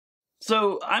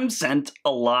So I'm sent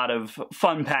a lot of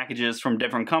fun packages from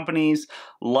different companies,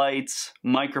 lights,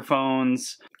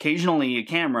 microphones, occasionally a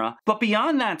camera. But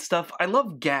beyond that stuff, I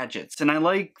love gadgets and I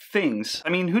like things. I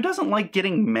mean, who doesn't like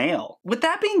getting mail? With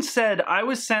that being said, I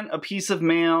was sent a piece of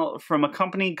mail from a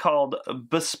company called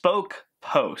Bespoke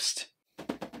Post.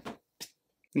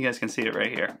 You guys can see it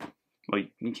right here. Well,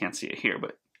 you can't see it here,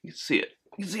 but you can see it.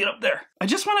 You can see it up there. I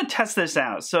just want to test this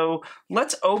out. So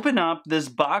let's open up this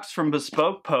box from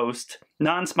Bespoke Post.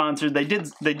 Non-sponsored. They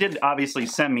did obviously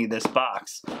send me this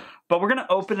box. But we're going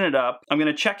to open it up. I'm going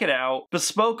to check it out.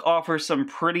 Bespoke offers some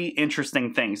pretty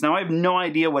interesting things. Now, I have no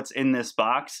idea what's in this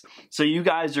box, so you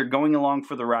guys are going along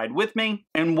for the ride with me.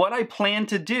 And what I plan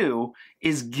to do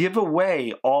is give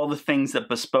away all the things that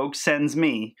Bespoke sends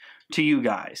me to you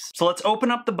guys. So let's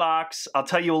open up the box. I'll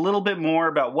tell you a little bit more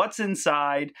about what's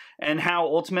inside and how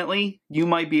ultimately you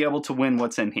might be able to win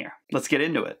what's in here. Let's get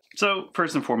into it. So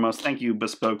first and foremost, thank you,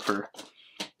 Bespoke, for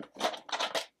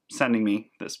sending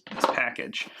me this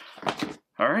package.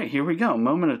 All right, here we go.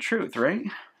 Moment of truth, right?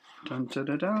 Dun, da,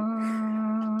 da,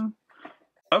 da.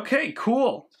 Okay,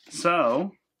 cool.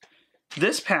 So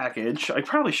this package, I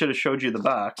probably should have showed you the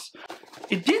box.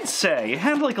 It did say, it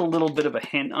had like a little bit of a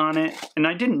hint on it, and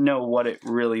I didn't know what it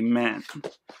really meant.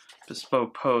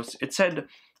 Bespoke Post. It said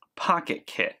pocket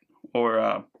kit,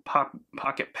 or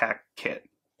pocket pack kit.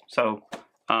 So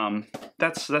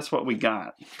that's what we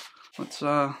got. Let's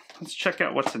check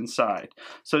out what's inside.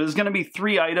 So there's going to be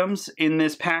 3 items in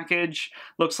this package.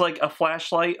 Looks like a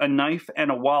flashlight, a knife,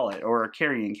 and a wallet or a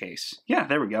carrying case. Yeah,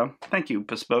 there we go. Thank you,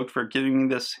 Bespoke, for giving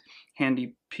me this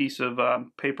handy piece of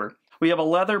paper. We have a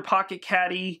leather pocket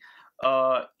caddy,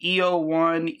 EO1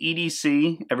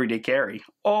 EDC, everyday carry.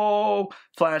 Oh,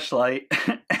 flashlight,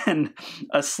 and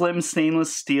a slim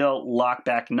stainless steel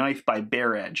lockback knife by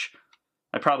Bare Edge.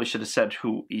 I probably should have said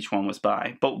who each one was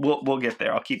by, but we'll get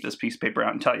there. I'll keep this piece of paper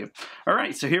out and tell you. All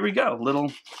right, so here we go.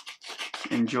 Little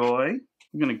enjoy.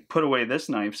 I'm gonna put away this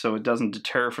knife so it doesn't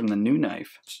deter from the new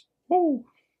knife. Woo.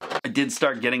 I did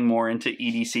start getting more into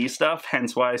EDC stuff,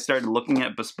 hence why I started looking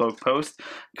at Bespoke Post,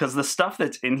 because the stuff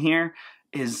that's in here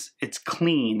it's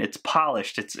clean, it's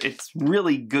polished, it's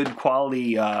really good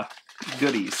quality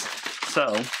goodies.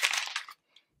 So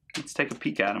let's take a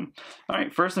peek at them. All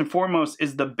right, first and foremost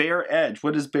is the Bare Edge.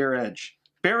 What is Bare Edge?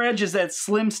 Bare Edge is that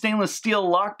slim stainless steel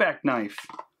lockback knife.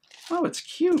 Oh, it's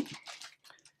cute.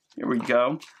 Here we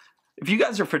go. If you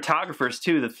guys are photographers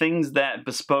too, the things that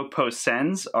Bespoke Post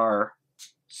sends are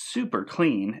super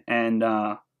clean and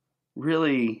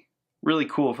really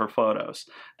cool for photos.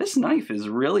 This knife is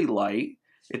really light.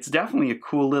 It's definitely a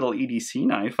cool little EDC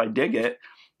knife. I dig it.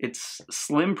 It's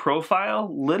slim profile,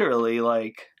 literally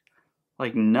like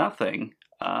nothing.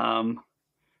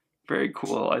 Very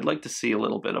cool. I'd like to see a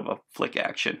little bit of a flick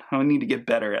action. I need to get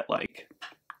better at like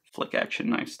flick action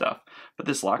knife stuff. But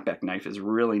this lockback knife is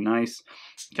really nice.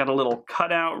 Got a little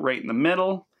cutout right in the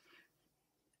middle.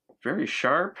 Very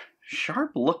sharp.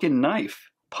 Sharp looking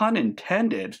knife, pun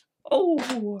intended.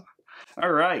 Oh,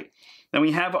 all right. Then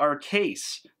we have our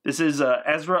case. This is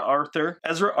Ezra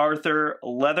Arthur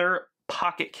leather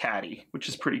pocket caddy, which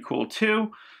is pretty cool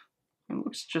too. It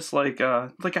looks just like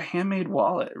a handmade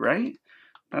wallet, right?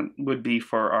 That would be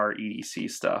for our EDC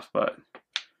stuff, but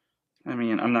I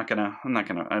mean, I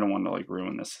don't want to like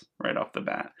ruin this right off the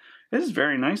bat. This is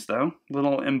very nice though.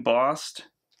 Little embossed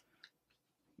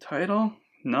title,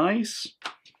 nice.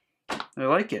 I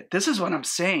like it. This is what I'm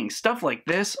saying. Stuff like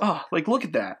this. Oh, like look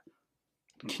at that.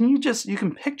 You can just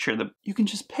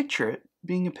picture it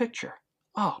being a picture.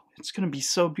 Oh, it's going to be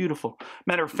so beautiful.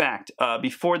 Matter of fact,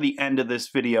 before the end of this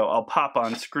video, I'll pop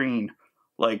on screen,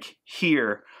 like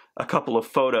here, a couple of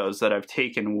photos that I've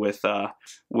taken with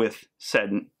said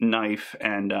knife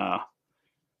and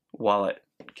wallet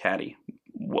caddy,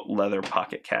 leather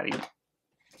pocket caddy.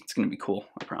 It's going to be cool,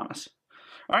 I promise.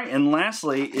 All right, and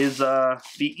lastly is the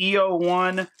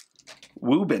EO1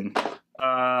 Woobin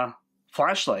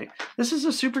flashlight. This is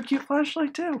a super cute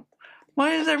flashlight too.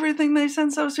 Why is everything they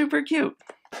send so super cute?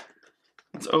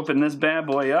 Let's open this bad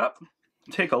boy up,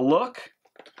 take a look.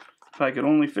 If I could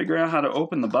only figure out how to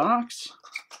open the box.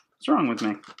 What's wrong with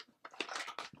me?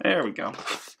 There we go.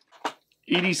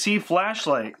 EDC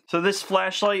flashlight. So this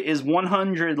flashlight is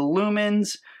 100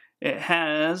 lumens. It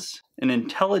has an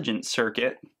intelligent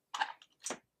circuit.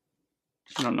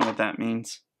 I don't know what that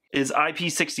means. Is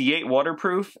IP68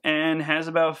 waterproof and has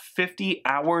about 50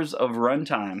 hours of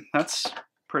runtime. That's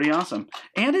pretty awesome.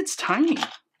 And it's tiny.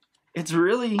 It's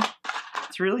really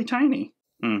tiny.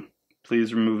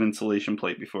 Please remove insulation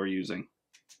plate before using.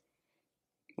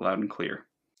 Loud and clear.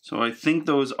 So I think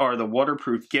those are the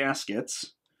waterproof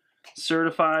gaskets.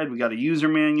 Certified, we got a user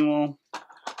manual.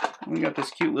 We got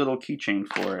this cute little keychain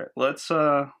for it. Let's,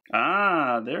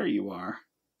 there you are.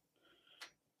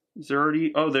 Is there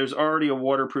already, oh, there's already a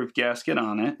waterproof gasket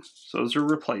on it. So those are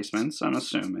replacements, I'm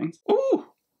assuming. Ooh!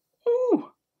 Ooh!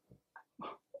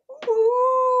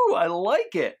 Ooh! I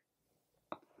like it!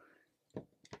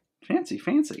 Fancy,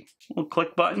 fancy. Little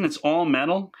click button. It's all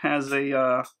metal. Has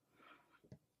a,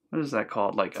 what is that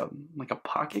called? Like a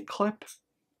pocket clip?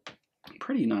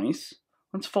 Pretty nice.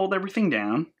 Let's fold everything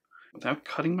down without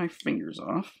cutting my fingers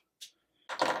off.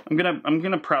 I'm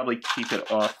gonna probably keep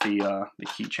it off the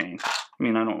keychain. I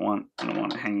mean, I don't want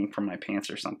it hanging from my pants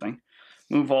or something.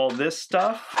 Move all this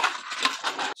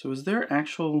stuff. So is there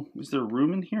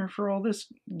room in here for all this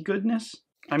goodness?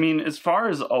 I mean, as far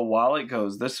as a wallet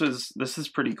goes, this is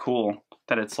pretty cool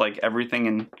that it's like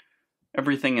everything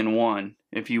in one.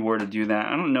 If you were to do that,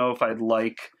 I don't know if I'd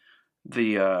like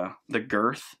the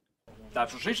girth.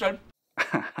 That's what she said.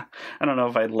 I don't know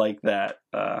if I'd like that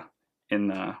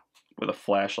with a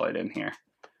flashlight in here.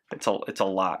 It's a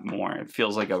lot more. It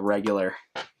feels like a regular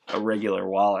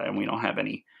wallet, and we don't have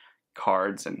any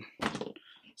cards and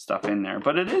stuff in there.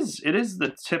 But it is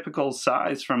the typical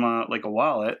size from a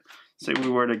wallet. Say we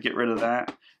were to get rid of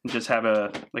that and just have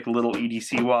a little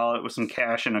EDC wallet with some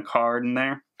cash and a card in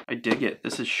there. I dig it.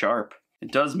 This is sharp.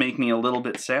 It does make me a little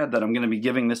bit sad that I'm going to be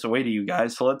giving this away to you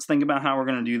guys, so let's think about how we're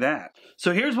going to do that.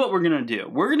 So here's what we're going to do.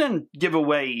 We're going to give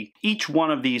away each one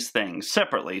of these things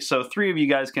separately, so 3 of you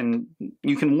guys can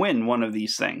win one of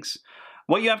these things.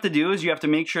 What you have to do is you have to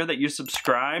make sure that you're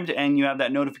subscribed and you have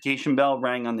that notification bell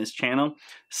rang on this channel.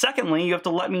 Secondly, you have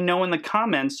to let me know in the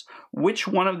comments which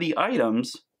one of the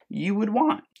items you would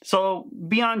want. So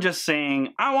beyond just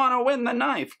saying, I want to win the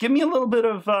knife, give me a little bit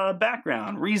of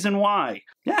background, reason why.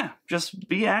 Yeah, just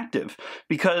be active,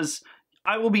 because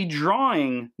I will be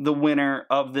drawing the winner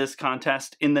of this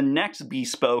contest in the next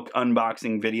Bespoke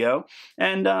unboxing video.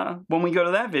 And when we go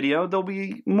to that video, there'll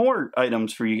be more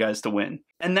items for you guys to win.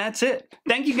 And that's it.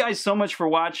 Thank you guys so much for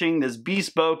watching this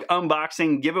Bespoke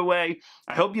unboxing giveaway.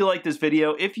 I hope you like this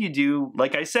video. If you do,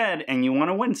 like I said, and you want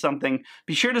to win something,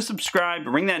 be sure to subscribe,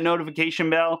 ring that notification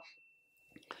bell.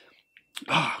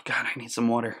 Oh God, I need some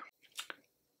water.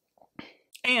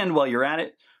 And while you're at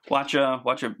it, watch a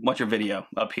video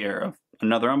up here of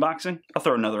another unboxing. I'll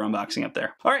throw another unboxing up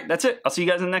there. All right, that's it. I'll see you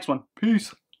guys in the next one.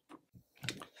 Peace.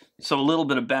 So a little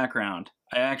bit of background.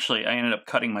 I ended up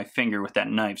cutting my finger with that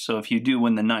knife. So if you do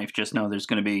win the knife, just know there's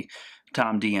going to be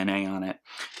Tom DNA on it.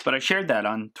 But I shared that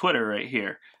on Twitter right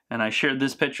here. And I shared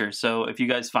this picture. So if you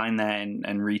guys find that and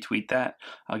retweet that,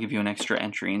 I'll give you an extra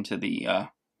entry into the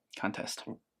contest.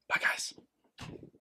 Bye, guys.